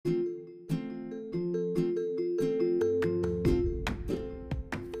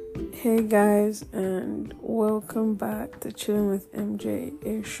Hey guys, and welcome back to Chilling with MJ,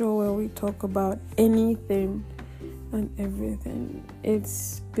 a show where we talk about anything and everything.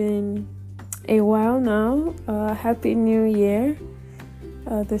 It's been a while now. Happy New Year.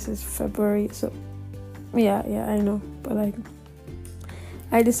 This is February, so yeah, I know. But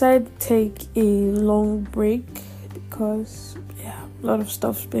I decided to take a long break because a lot of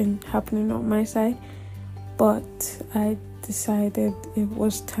stuff's been happening on my side. But I decided it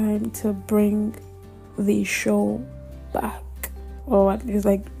was time to bring the show back, or at least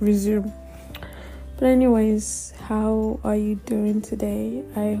resume. But anyways, how are you doing today?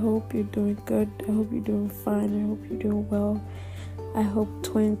 I hope you're doing good. I hope you're doing fine. I hope you're doing well. I hope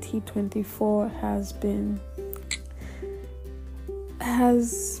 2024 has been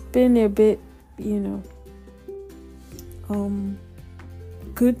a bit,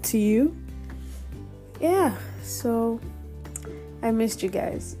 good to you. Yeah, so I missed you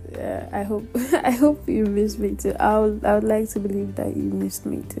guys. I hope you missed me too. I would like to believe that you missed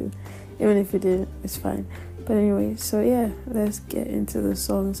me too. Even if you didn't, it's fine. But anyway, so yeah, let's get into the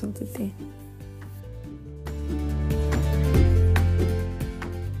songs of the day.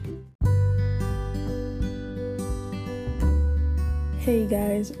 Hey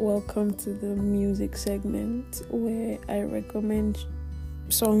guys, welcome to the music segment where I recommend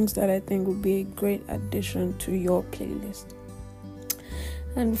songs that I think would be a great addition to your playlist.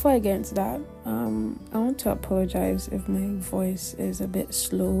 And before I get into that, I want to apologize if my voice is a bit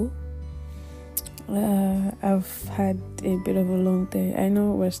slow. I've had a bit of a long day. I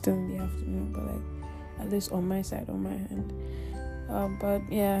know we're still in the afternoon, but at least on my side, on my end. But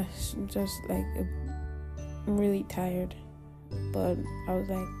yeah, just I'm really tired. But I was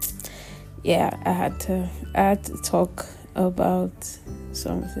I had to talk about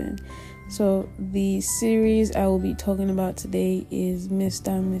something. So the series I will be talking about today is Mr.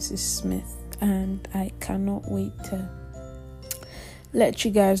 and Mrs. Smith, and I cannot wait to let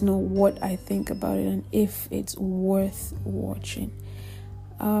you guys know what I think about it and if it's worth watching.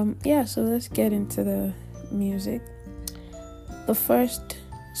 So let's get into the music. The first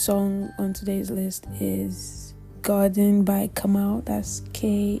song on today's list is Garden by Kamau. That's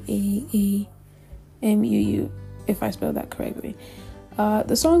Kaamuu, if I spelled that correctly.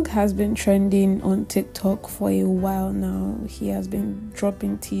 The song has been trending on TikTok for a while now. He has been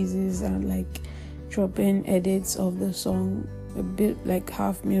dropping teasers and dropping edits of the song, a bit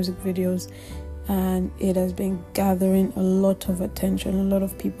half music videos, and it has been gathering a lot of attention. A lot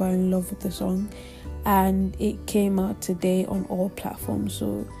of people are in love with the song, and it came out today on all platforms.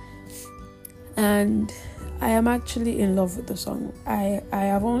 And I am actually in love with the song. I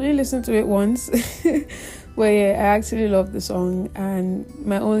have only listened to it once, but yeah, I actually love the song, and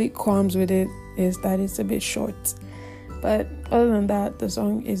my only qualms with it is that it's a bit short. But other than that, the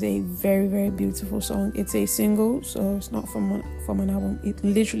song is a very, very beautiful song. It's a single, so it's not from an album. It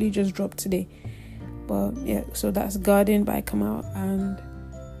literally just dropped today. But yeah, so that's Garden by Kamau, and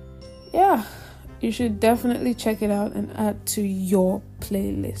yeah, you should definitely check it out and add to your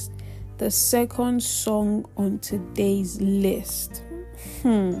playlist. The second song on today's list.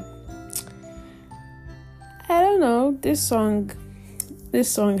 I don't know. This song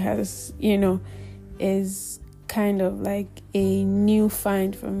has, is kind of like a new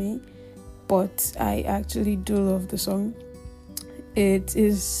find for me, but I actually do love the song. It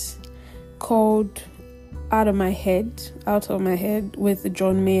is called Out of My Head with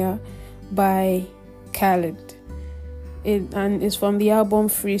John Mayer by Khalid. And it's from the album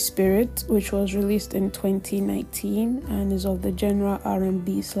Free Spirit, which was released in 2019 and is of the genre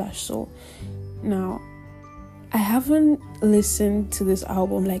R&B/soul. Now, I haven't listened to this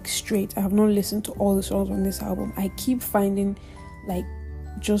album straight. I have not listened to all the songs on this album. I keep finding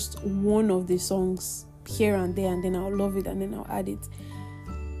just one of the songs here and there, and then I'll love it and then I'll add it.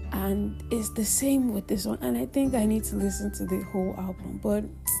 And it's the same with this one, and I think I need to listen to the whole album, but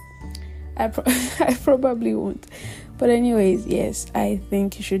I probably won't. But anyways, yes, I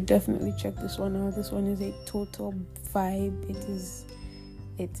think you should definitely check this one out. This one is a total vibe.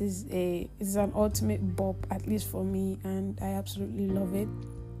 It is an ultimate bop, at least for me, and I absolutely love it.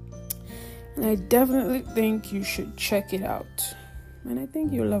 And I definitely think you should check it out. And I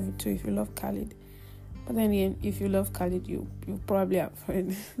think you'll love it too if you love Khalid. But then again, if you love Khalid, you probably have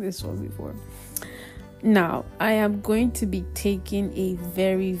heard this one before. Now, I am going to be taking a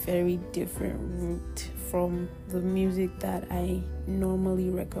very, very different route from the music that I normally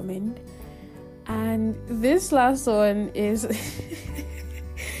recommend. And this last one is...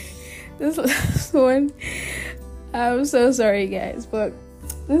 this last one... I'm so sorry, guys, but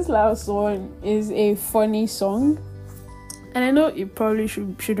this last one is a funny song. And I know it probably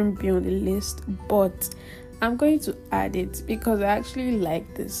shouldn't be on the list, but I'm going to add it because I actually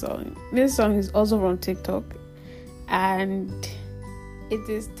like this song. This song is also from TikTok, and it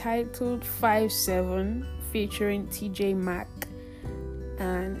is titled 5-7 featuring TJ Mack,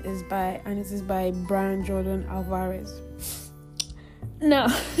 and it is by Brian Jordan Alvarez. Now,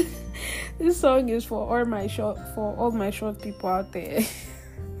 this song is for all my short people out there.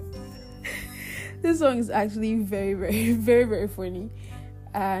 This song is actually very, very, very, very funny,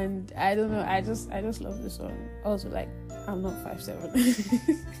 and I don't know. I just love this song. Also, like, I'm not 5'7".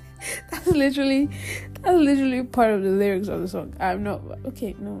 That's literally part of the lyrics of the song. I'm not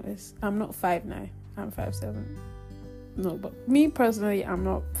 5'9". I'm 5'7". No, but me personally, I'm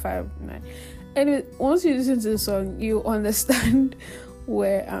not 5'9". Anyway, once you listen to the song, you understand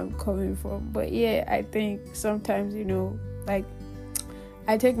where I'm coming from. But yeah, I think sometimes, like,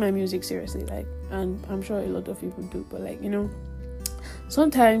 I take my music seriously, like, and I'm sure a lot of people do, but like,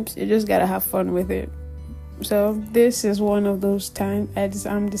 sometimes you just gotta have fun with it. So this is one of those times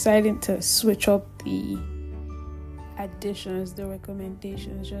I'm deciding to switch up the additions, the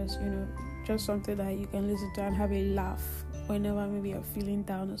recommendations, just something that you can listen to and have a laugh whenever maybe you're feeling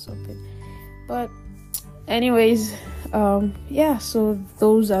down or something. But anyways, so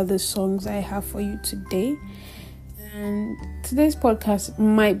those are the songs I have for you today. And today's podcast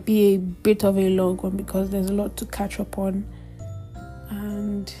might be a bit of a long one because there's a lot to catch up on,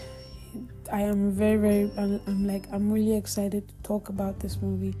 and I am I'm really excited to talk about this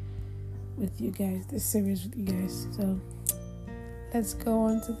movie with you guys, this series with you guys. So let's go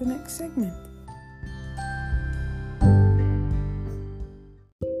on to the next segment.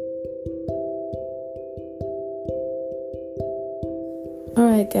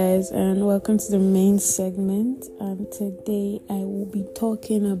 Alright guys, and welcome to the main segment. And today I will be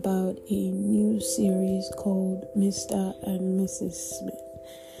talking about a new series called Mr. and Mrs. Smith.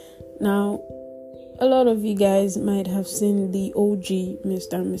 Now, a lot of you guys might have seen the OG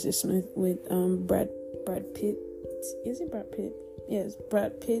Mr. and Mrs. Smith with Brad Pitt. Is it Brad Pitt? Yes,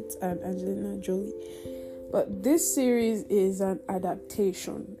 Brad Pitt and Angelina Jolie. But this series is an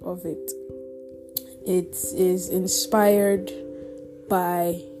adaptation of it. It is inspired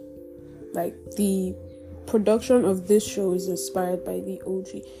by, like, the production of this show is inspired by the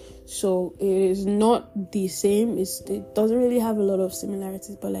OG. So it is not the same. It doesn't really have a lot of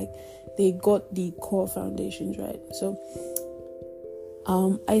similarities, but like they got the core foundations right. So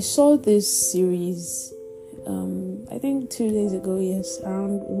I saw this series I think 2 days ago, yes,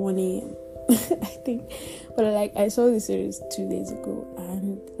 around 1 a.m. I think. But like I saw this series 2 days ago,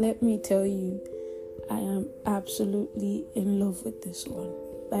 and let me tell you, I am absolutely in love with this one.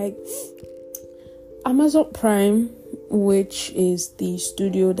 Like, Amazon Prime, which is the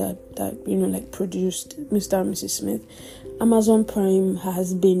studio that produced Mr. and Mrs. Smith, Amazon Prime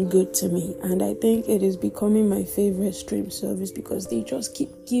has been good to me, and I think it is becoming my favorite stream service because they just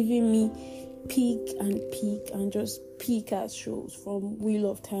keep giving me peak and just peak at shows, from Wheel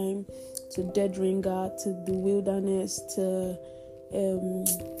of Time to Dead Ringer to The Wilderness to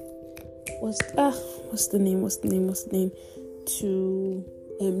what's the name to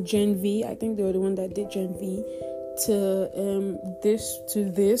Gen V. I think they were the one that did Gen V, to this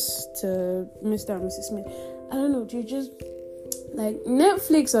to Mr. and Mrs. Smith. I don't know, you just, like,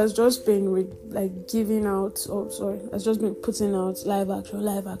 Netflix has just been has just been putting out live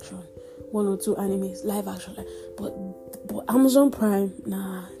action, 1 or 2 animes, live action, but Amazon Prime,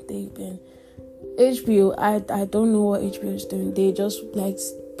 nah, they've been HBO. I don't know what HBO is doing. They just like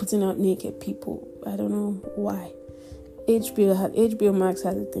putting out naked people. I don't know why. HBO Max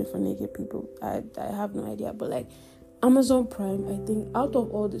has a thing for naked people. I have no idea, but like Amazon Prime, I think out of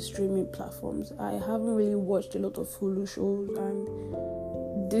all the streaming platforms, I haven't really watched a lot of Hulu shows, and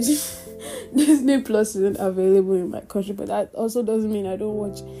Disney Plus isn't available in my country, but that also doesn't mean I don't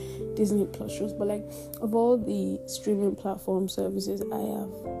watch Disney Plus shows. But like, of all the streaming platform services I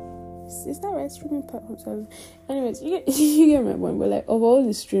have, is that right? Streaming platform service. Anyways, you get my point. But like, of all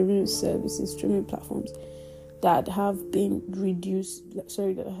the streaming platforms that have been producing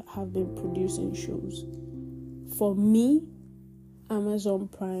shows, for me, Amazon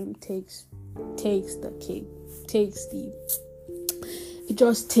Prime takes the cake. It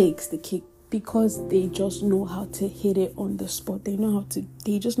just takes the cake, because they just know how to hit it on the spot. They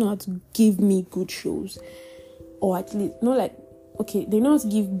just know how to give me good shows, or at least not like, okay, they know how to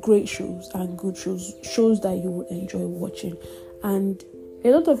give great shows and good shows that you will enjoy watching. And a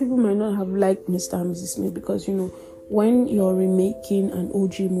lot of people might not have liked Mr. and Mrs. Smith because, when you're remaking an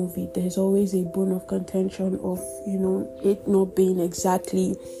OG movie, there's always a bone of contention of, it not being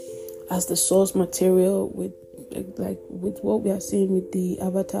exactly as the source material with like with what we are seeing with the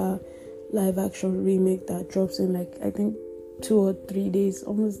Avatar live action remake that drops in like I think 2 or 3 days,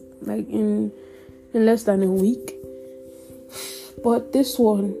 almost like in less than a week. But this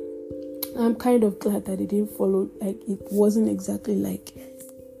one, I'm kind of glad that it didn't follow, like it wasn't exactly like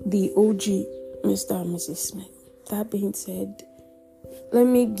the OG Mr. and Mrs. Smith. That being said, let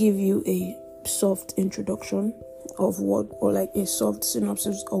me give you a soft introduction of what, or like a soft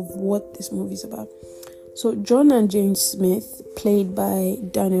synopsis of what this movie is about. So John and Jane Smith, played by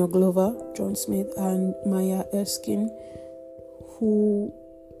Daniel Glover, John Smith, and Maya Erskine, who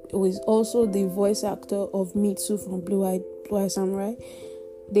was also the voice actor of Mitsu from Blue Eye Samurai,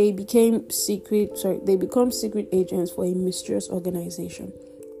 they become secret agents for a mysterious organization.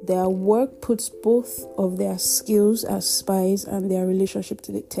 Their work puts both of their skills as spies and their relationship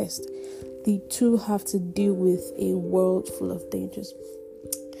to the test. The two have to deal with a world full of dangers.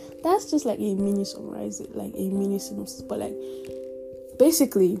 That's just like a mini summarize, like a mini synopsis. But like,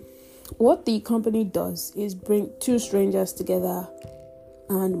 basically, what the company does is bring two strangers together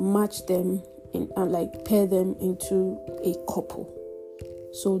and match them and like pair them into a couple.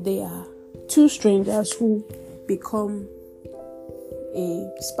 So they are two strangers who become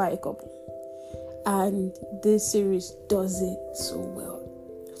a spy couple, and this series does it so well.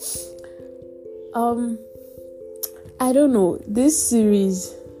 I don't know, this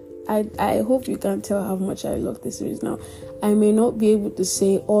series, I hope you can tell how much I love this series. Now, I may not be able to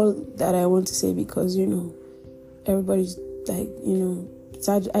say all that I want to say because, you know, everybody's like, you know,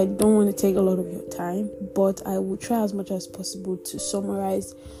 I don't want to take a lot of your time, but I will try as much as possible to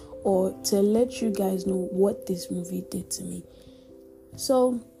summarize or to let you guys know what this movie did to me.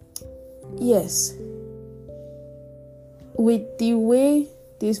 So, yes, with the way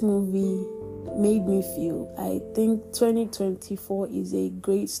this movie made me feel, I think 2024 is a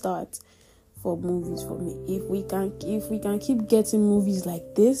great start for movies for me. If we can keep getting movies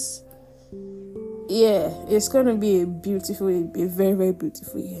like this, yeah, it's gonna be a very, very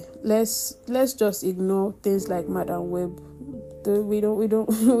beautiful year. Let's just ignore things like Madam Web. We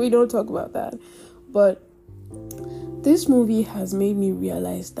don't talk about that. But this movie has made me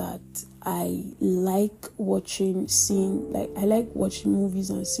realize that I like watching movies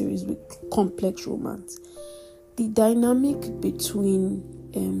and series with complex romance. The dynamic between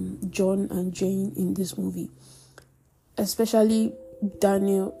John and Jane in this movie, especially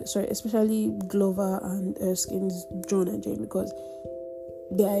Glover and Erskine's John and Jane, because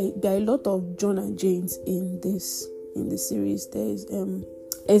there are a lot of John and Janes in this series. There's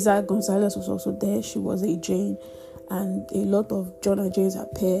Eza Gonzalez was also there. She was a Jane, and a lot of John and Janes are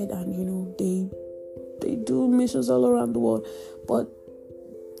paired, and you know they do missions all around the world. But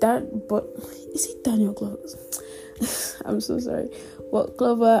is it Daniel Glover? I'm so sorry. But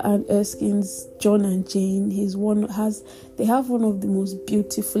Glover and Erskine's John and Jane, they have one of the most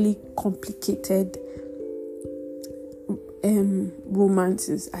beautifully complicated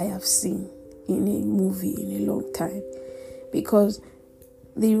romances I have seen in a movie in a long time. Because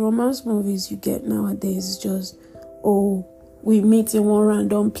the romance movies you get nowadays is just, oh, we meet in one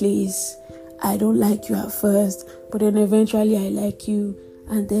random place, I don't like you at first, but then eventually I like you,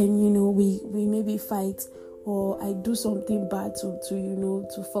 and then, you know, we maybe fight, or I do something bad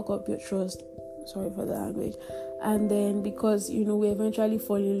to fuck up your trust. Sorry for the language. And then because, you know, we eventually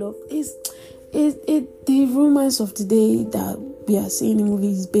fall in love. The romance of today that we are seeing in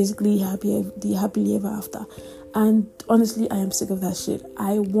movies is basically the happily ever after. And honestly, I am sick of that shit.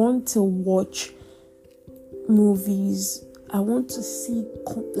 I want to watch movies. I want to see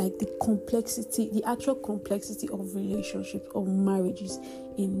the actual complexity of relationships, of marriages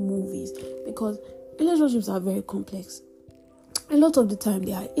in movies, because relationships are very complex. A lot of the time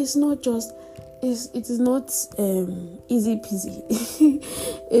they are. It is not easy peasy.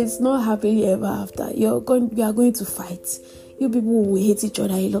 It's not happily ever after. We are going to fight. You people will hate each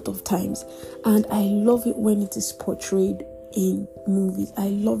other a lot of times, and I love it when it is portrayed in movies. I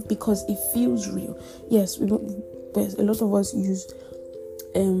love because it feels real. Yes, there's a lot of us use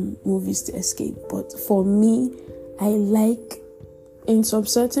movies to escape, but for me, I like, in some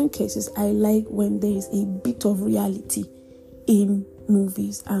certain cases, I like when there is a bit of reality in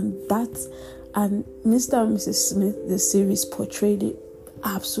movies, and Mr. and Mrs. Smith, the series, portrayed it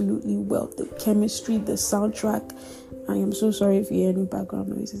absolutely well. The chemistry, the soundtrack. I am so sorry if you hear any background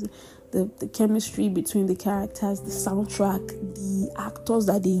noises. The chemistry between the characters, the soundtrack, the actors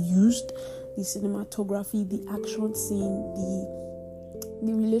that they used, the cinematography, the action scene,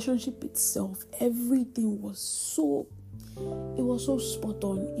 the relationship itself, everything was so spot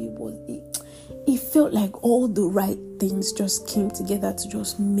on. It felt like all the right things just came together to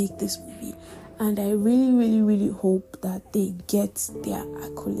just make this movie. And I really, really, really hope that they get their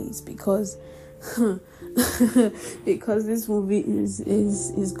accolades, because because this movie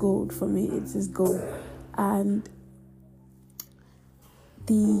is gold for me. It is gold. And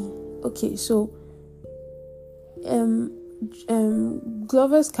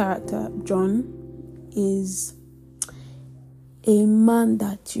Glover's character John is a man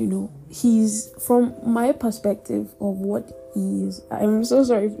that, he's, from my perspective of what he is. I'm so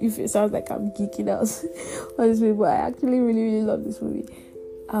sorry if it sounds like I'm geeking out on this movie, but I actually really, really love this movie.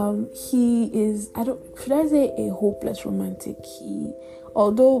 He is, should I say a hopeless romantic?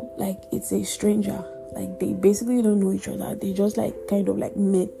 Although like it's a stranger, like they basically don't know each other. They just like kind of like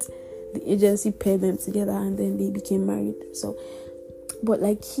met. The agency paired them together and then they became married. So, but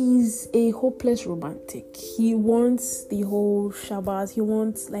like he's a hopeless romantic. He wants the whole Shabazz. He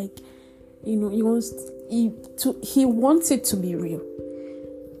wants he wants it to be real.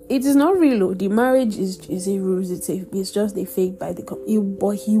 It is not real though. The marriage is a ruse. It's just a fake by the company.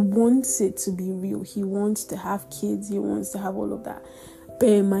 But he wants it to be real. He wants to have kids. He wants to have all of that.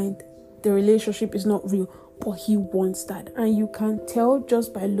 Bear in mind, the relationship is not real, but he wants that. And you can tell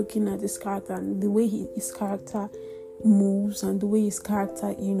just by looking at his character and the way his character moves and the way his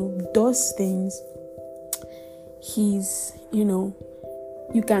character, does things. He's, you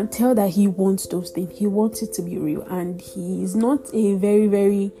can tell that he wants those things. He wants it to be real. And he's not a very,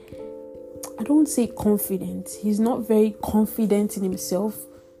 very, I don't say confident. He's not very confident in himself,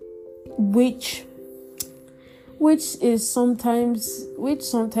 which sometimes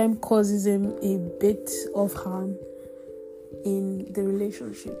causes him a bit of harm in the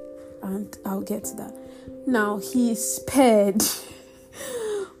relationship. And I'll get to that. Now, he's paired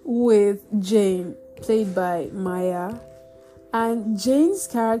with Jane, played by Maya. And Jane's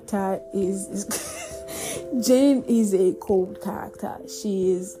character is Jane is a cold character.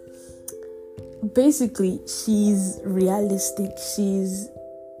 She's realistic. She's,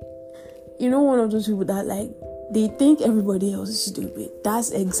 one of those people that like, they think everybody else is stupid.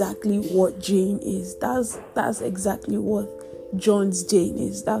 That's exactly what Jane is. That's exactly what John's Jane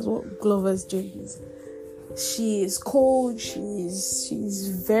is. That's what Glover's Jane is. She is cold. She's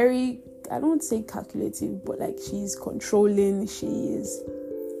very, I don't say calculative, but like she's controlling. She's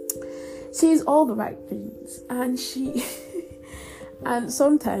all the right things. And and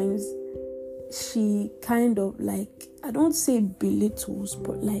sometimes she kind of like, I don't say belittles,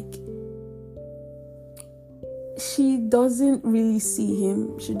 but like she doesn't really see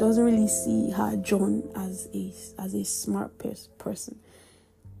him. She doesn't really see her John as a smart person.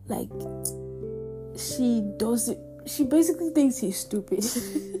 Like she basically thinks he's stupid.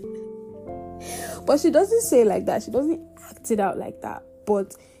 But she doesn't say it like that. She doesn't act it out like that.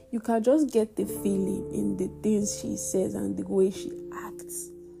 But you can just get the feeling in the things she says and the way she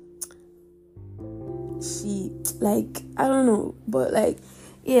acts. She, like, I don't know, but like,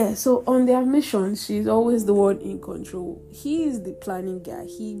 yeah, so on their mission, she's always the one in control. He is the planning guy.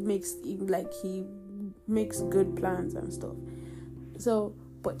 He makes good plans and stuff. So,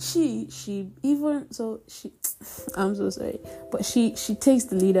 but I'm so sorry, but she takes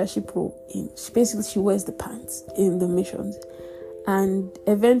the leadership role she wears the pants in the missions, and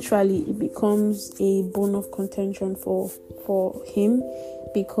eventually it becomes a bone of contention for him,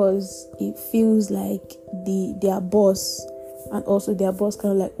 because it feels like their boss, and also their boss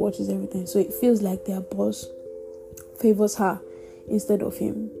kind of like watches everything, so it feels like their boss favors her instead of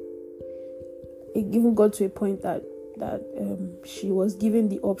him. It even got to a point that she was given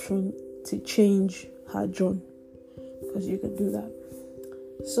the option to change her John, because you can do that.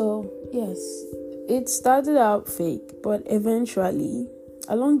 So yes, it started out fake, but eventually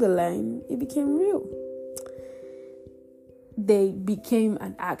along the line it became real. They became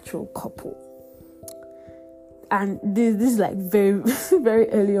an actual couple, and this is like very very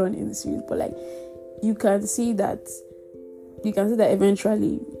early on in the series, but like you can see that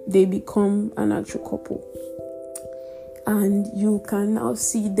eventually they become an actual couple. And you can now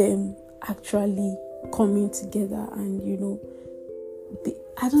see them actually coming together, and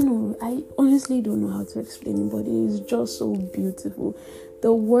I don't know, I honestly don't know how to explain it, but it is just so beautiful.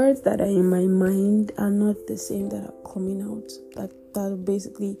 The words that are in my mind are not the same that are coming out, that are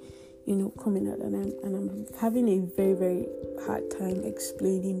basically coming out, and I'm having a very, very hard time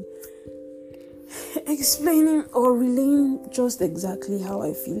explaining or relaying just exactly how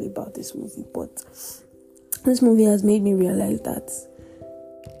I feel about this movie. But this movie has made me realize that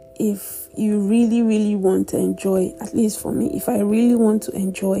if you really, really want to enjoy, at least for me, if I really want to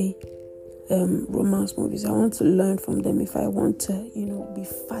enjoy romance movies. I want to learn from them. If I want to, be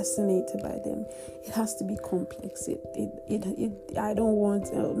fascinated by them, it has to be complex. I don't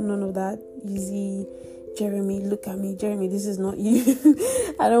want none of that easy. Jeremy, look at me. Jeremy, this is not you.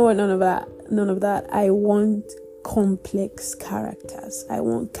 I don't want none of that. I want complex characters. I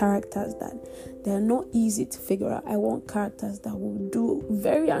want characters that they're not easy to figure out. I want characters that will do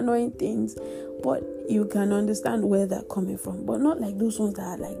very annoying things, but you can understand where they're coming from. But not like those ones that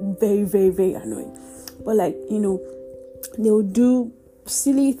are like very, very, very annoying. But like, they'll do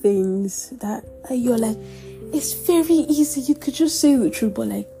silly things that you're like, it's very easy. You could just say the truth, but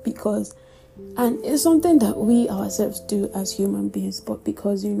like, because, and it's something that we ourselves do as human beings, but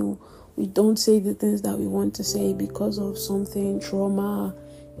because, we don't say the things that we want to say because of something, trauma,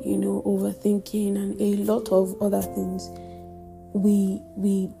 overthinking, and a lot of other things. We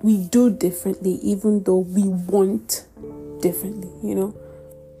do differently, even though we want differently,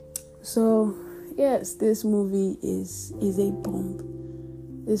 So yes, this movie is a bomb.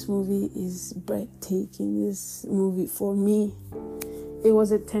 This movie is breathtaking. This movie, for me, it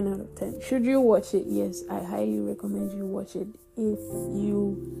was a 10 out of 10. Should you watch it? Yes, I highly recommend you watch it. If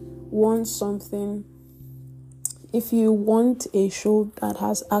you want something, if you want a show that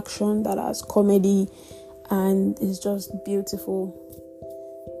has action, that has comedy, and is just beautiful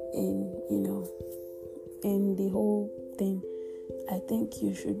in the whole thing, I think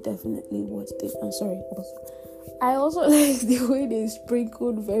you should definitely watch this. I'm sorry, but I also like the way they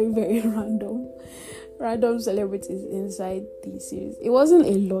sprinkled very, very random celebrities inside the series. It wasn't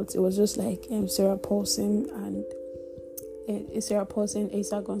a lot. It was just like Sarah Paulson, Asa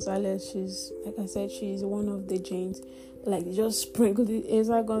Gonzalez. She's, like I said, she's one of the Janes. Like, just sprinkled it.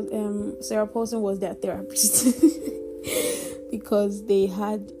 Sarah Paulson was their therapist. Because they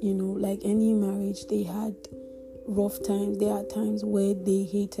had, like any marriage, they had rough times. There are times where they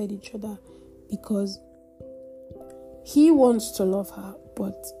hated each other because he wants to love her,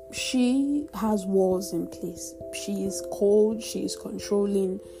 but she has walls in place. She is cold, she is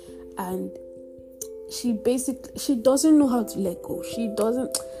controlling, and she doesn't know how to let go. She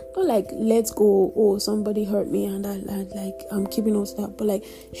doesn't, not like let go, oh, somebody hurt me and I'm keeping on to that, but like,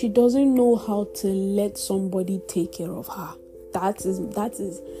 she doesn't know how to let somebody take care of her. That is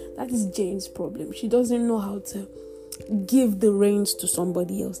Jane's problem. She doesn't know how to give the reins to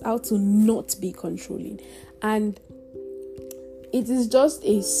somebody else, how to not be controlling. And it is just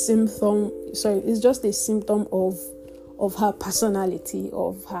a symptom. It's just a symptom of her personality,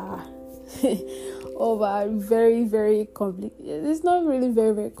 of her of her very, very complicated. It's not really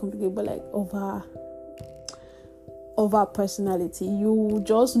very, very complicated, but like of her personality. You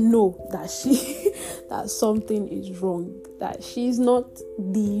just know that that something is wrong. That she's not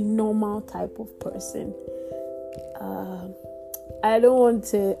the normal type of person. I don't want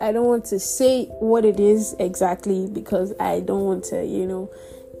to say what it is exactly because I don't want to,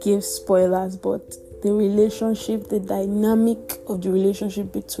 give spoilers, but the dynamic of the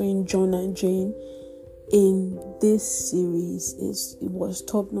relationship between John and Jane in this series was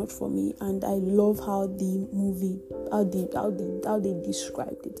top notch for me, and I love how the movie how they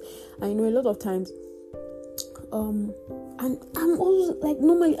described it. I know a lot of times and I'm always like,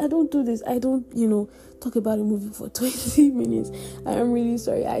 normally I don't do this. I don't, talk about a movie for 20 minutes. I am really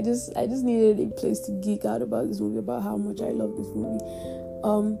sorry. I just needed a place to geek out about this movie, about how much I love this movie.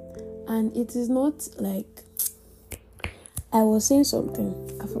 And it is not like, I was saying something.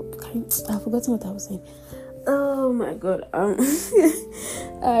 I've forgotten what I was saying. Oh my god. I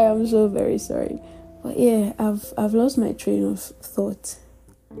am so very sorry. But yeah, I've lost my train of thought.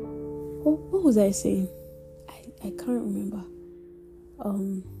 What was I saying? I can't remember.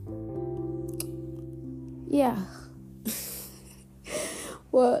 Yeah.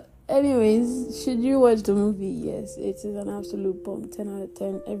 Well, anyways, should you watch the movie? Yes, it is an absolute bomb. 10 out of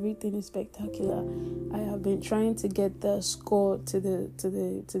 10. Everything is spectacular. I have been trying to get the score to the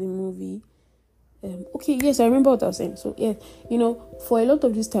movie. Okay, yes, I remember what I was saying. So yeah, for a lot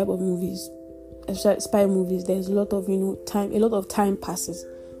of this type of movies, spy movies, there's a lot of time passes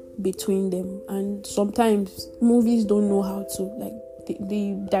between them, and sometimes movies don't know how to, like,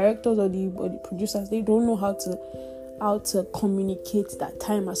 the directors or the producers, they don't know how to communicate that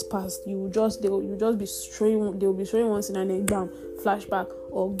time has passed. They'll be showing one scene and then bam, flashback,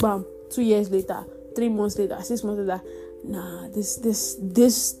 or bam, 2 years later, 3 months later, 6 months later. Nah, this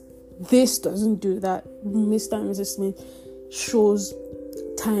doesn't do that. Mr. and Mrs. Smith shows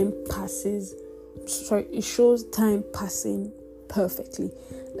time passing perfectly.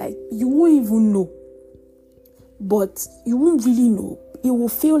 Like, you won't even know, but you won't really know. It will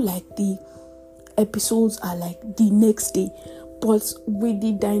feel like the episodes are like the next day, But with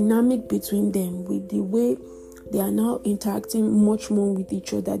the dynamic between them, with the way they are now interacting much more with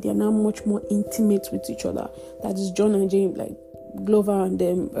each other, they are now much more intimate with each other. That is John and Jane, like Glover and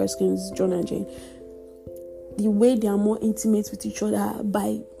Erskine's John and Jane. The way they are more intimate with each other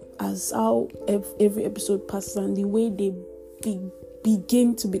as how every episode passes, and the way they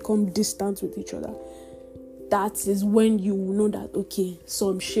begin to become distant with each other. That is when you know that, okay,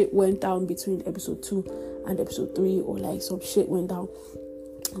 some shit went down between episode 2 and episode 3, or like some shit went down.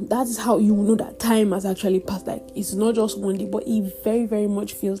 That is how you know that time has actually passed. Like, it's not just one day, but it very, very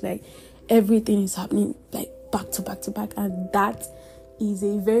much feels like everything is happening like back to back to back, and that is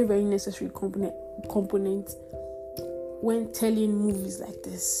a very, very necessary component when telling movies like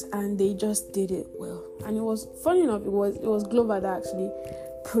this. And they just did it well. And it was funny enough, it was Glover that actually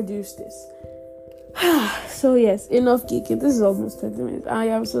produced this. So yes, enough geeking. This is almost 20 minutes. I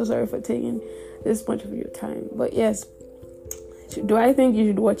am so sorry for taking this much of your time, but yes, do I think you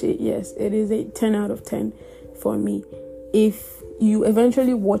should watch it? Yes, it is a 10 out of 10 for me. If you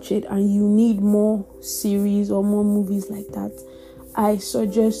eventually watch it and you need more series or more movies like that, I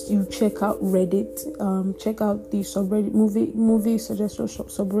suggest you check out Reddit. Check out the subreddit movie suggestion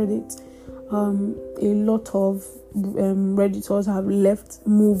subreddit. A lot of Redditors have left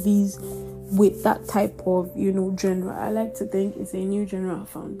movies with that type of, genre. I like to think it's a new genre I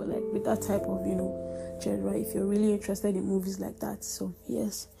found, but like with that type of, genre, if you're really interested in movies like that. So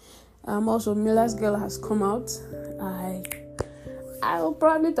yes. Also, Miller's Girl has come out. I will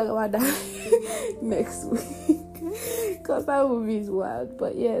probably talk about that next week, because that movie is wild.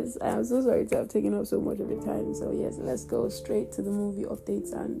 But yes, I am so sorry to have taken up so much of your time. So yes, let's go straight to the movie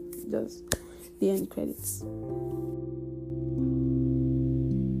updates and just the end credits.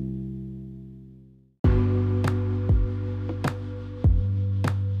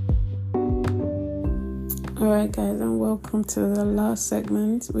 Alright guys, and welcome to the last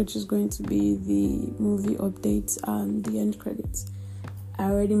segment, which is going to be the movie updates and the end credits. I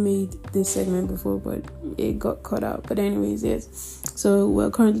already made this segment before, but it got cut out. But anyways, yes. So we're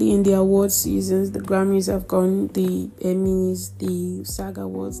currently in the awards seasons. The Grammys have gone, the Emmys, the SAG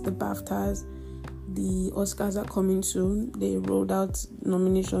Awards, the BAFTAs, the Oscars are coming soon. They rolled out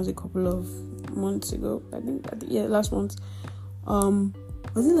nominations a couple of months ago. I think last month. Was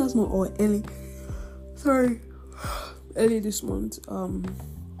it last month or early? Sorry, early this month.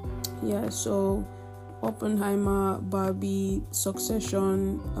 So Oppenheimer, Barbie,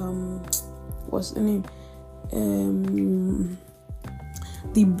 Succession, what's the name?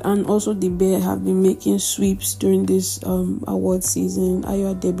 And also The Bear have been making sweeps during this award season.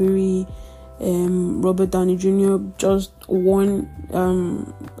 Ayo Debiri, Robert Downey Jr. just won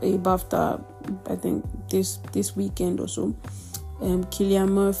a BAFTA, I think this weekend or so. Cillian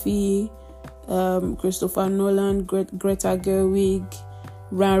Murphy, Christopher Nolan, Greta Gerwig,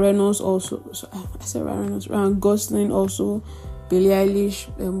 Ryan Reynolds also. Ryan Gosling also. Billie Eilish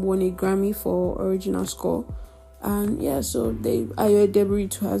won a Grammy for original score. And yeah, so Ayo Debiri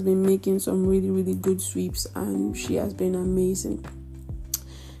too has been making some really, really good sweeps, and she has been amazing.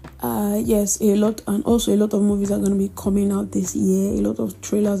 Yes, a lot of movies are going to be coming out this year. A lot of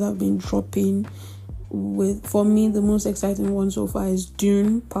trailers have been dropping. For me, the most exciting one so far is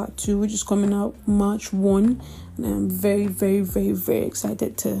Dune Part 2, which is coming out March 1. And I'm very, very, very, very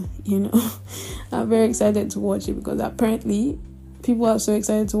excited to, I'm very excited to watch it, because apparently people are so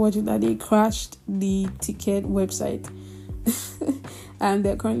excited to watch it that they crashed the ticket website. And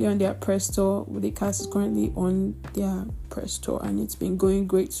they're currently on their press tour. The cast is currently on their press tour, and it's been going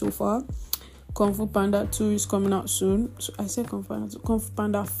great so far. Kung Fu Panda 2 is coming out soon. So I said Kung Fu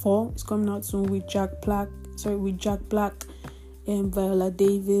Panda 4 is coming out soon with Jack Black, Viola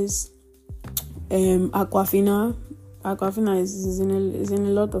Davis, Aquafina. Aquafina is in a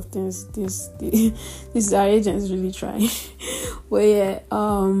lot of things. This is our agents really trying. But yeah,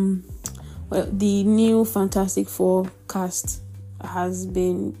 the new Fantastic Four cast has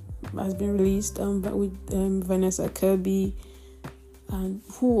been released, but with Vanessa Kirby, and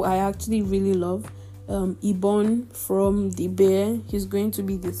who I actually really love. Ibon from The Bear, he's going to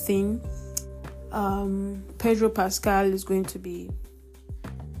be the Thing. Pedro Pascal is going to be.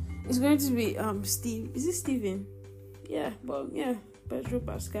 It's going to be Steve. Is it Steven? Yeah, but yeah, Pedro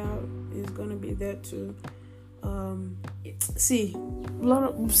Pascal is gonna be there too.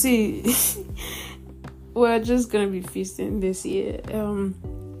 We're just gonna be feasting this year.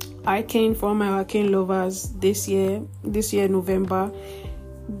 Arcane, for my Arcane lovers, this year November.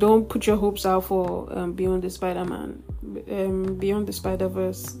 Don't put your hopes out for Beyond the Spider-Man, Beyond the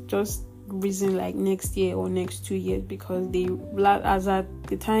Spider-Verse. Just reason like next year or next 2 years, because as at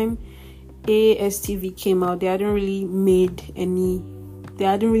the time ASTV came out, they hadn't really made any. They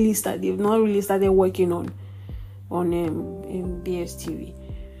hadn't really started. They've not really started working on BSTV.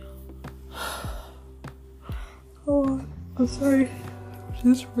 Oh, I'm sorry.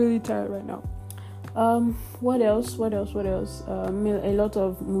 I'm just really tired right now. What else? A lot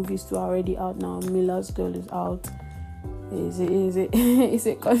of movies too are already out now. Miller's Girl is out. Is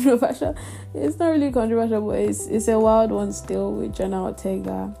it controversial? It's not really controversial, but it's a wild one still with Jenna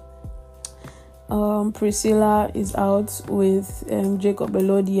Ortega. Priscilla is out with Jacob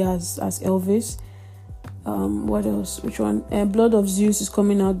Elordi as Elvis. What else? Which one? Blood of Zeus is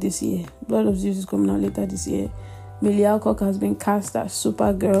coming out this year. Blood of Zeus is coming out later this year. Millie Alcock has been cast as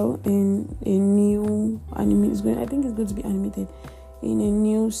Supergirl in a new anime. I think it's going to be animated in a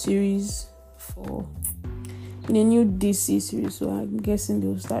new series in a new DC series. So I'm guessing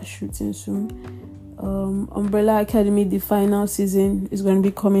they'll start shooting soon. Umbrella Academy, the final season, is going to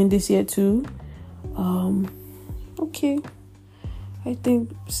be coming this year too. Okay, I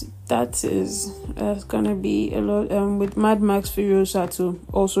think that's gonna be a lot. With Mad Max Furiosa too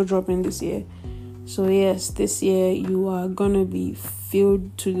also dropping this year. So yes, this year you are gonna be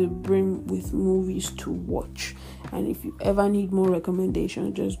filled to the brim with movies to watch. And if you ever need more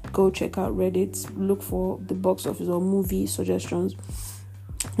recommendations, just go check out Reddit, look for the box office or movie suggestions,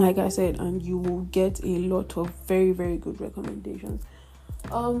 like I said, and you will get a lot of very, very good recommendations.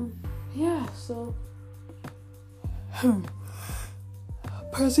 So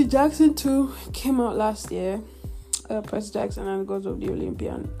Percy Jackson 2 came out last year. Percy Jackson and the Gods of the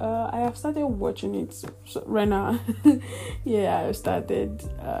Olympian. I have started watching it so right now. Yeah, I've started.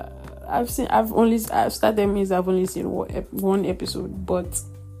 I've started means I've only seen one episode, but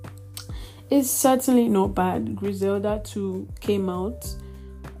it's certainly not bad. Griselda 2 came out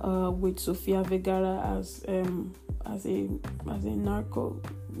with Sofia Vergara as a narco,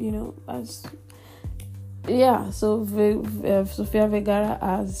 so Sofia Vergara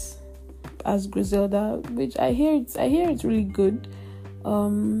as Griselda, which I hear it's really good.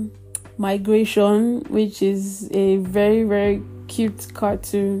 Migration, which is a very, very cute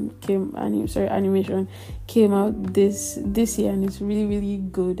cartoon animation, came out this year, and it's really, really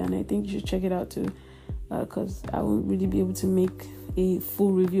good, and I think you should check it out too, because I won't really be able to make a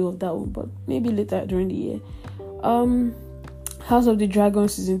full review of that one, but maybe later during the year. House of the Dragon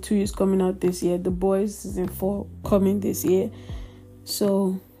season 2 is coming out this year. The Boys season 4 coming this year.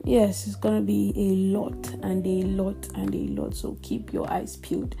 So yes, it's gonna be a lot and a lot and a lot. So keep your eyes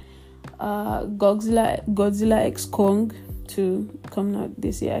peeled. Godzilla X Kong 2 coming out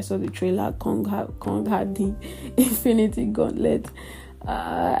this year. I saw the trailer. Kong had the Infinity Gauntlet.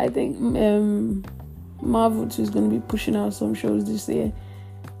 I think Marvel 2 is gonna be pushing out some shows this year.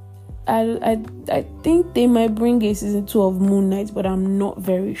 I think they might bring a season 2 of Moon Knight, but I'm not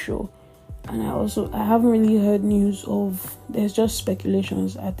very sure. And I haven't really heard news of. There's just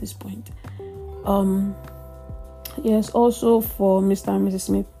speculations at this point. Yes, also for Mr. and Mrs.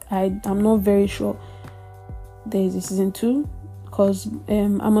 Smith, I'm not very sure there's a season 2, because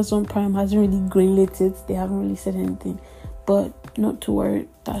Amazon Prime hasn't really greenlit it. They haven't really said anything, but not to worry,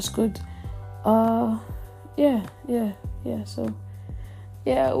 that's good. So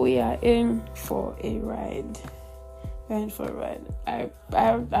yeah, we are in for a ride. I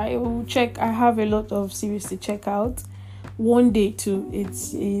will check. I have a lot of series to check out. One Day too.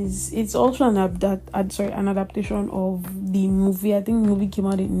 It's also an adaptation of the movie. I think the movie came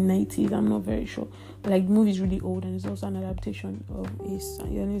out in the 90s. I'm not very sure. But like, the movie is really old, and it's also an adaptation of it's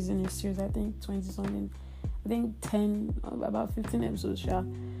in a series. I think 20 something. I think 10, about 15 episodes. Yeah,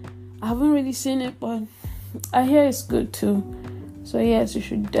 I haven't really seen it, but I hear it's good too. So yes, you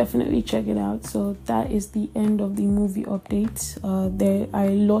should definitely check it out. So that is the end of the movie updates. There are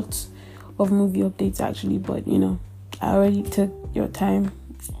a lot of movie updates actually, but I already took your time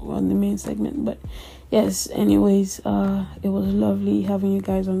on the main segment. But yes, anyways, it was lovely having you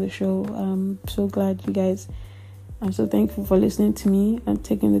guys on the show. I'm so glad I'm so thankful for listening to me and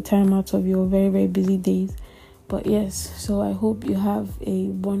taking the time out of your very, very busy days. But yes, so I hope you have a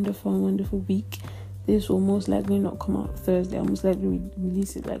wonderful, wonderful week. This will most likely not come out Thursday. I'll most likely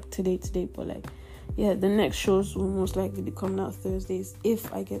release it like today. But the next shows will most likely be coming out Thursdays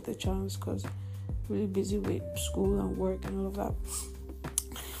if I get the chance, because I'm really busy with school and work and all of that.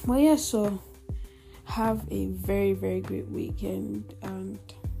 But so have a very, very great weekend, and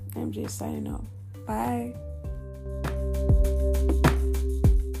I'm just signing off. Bye.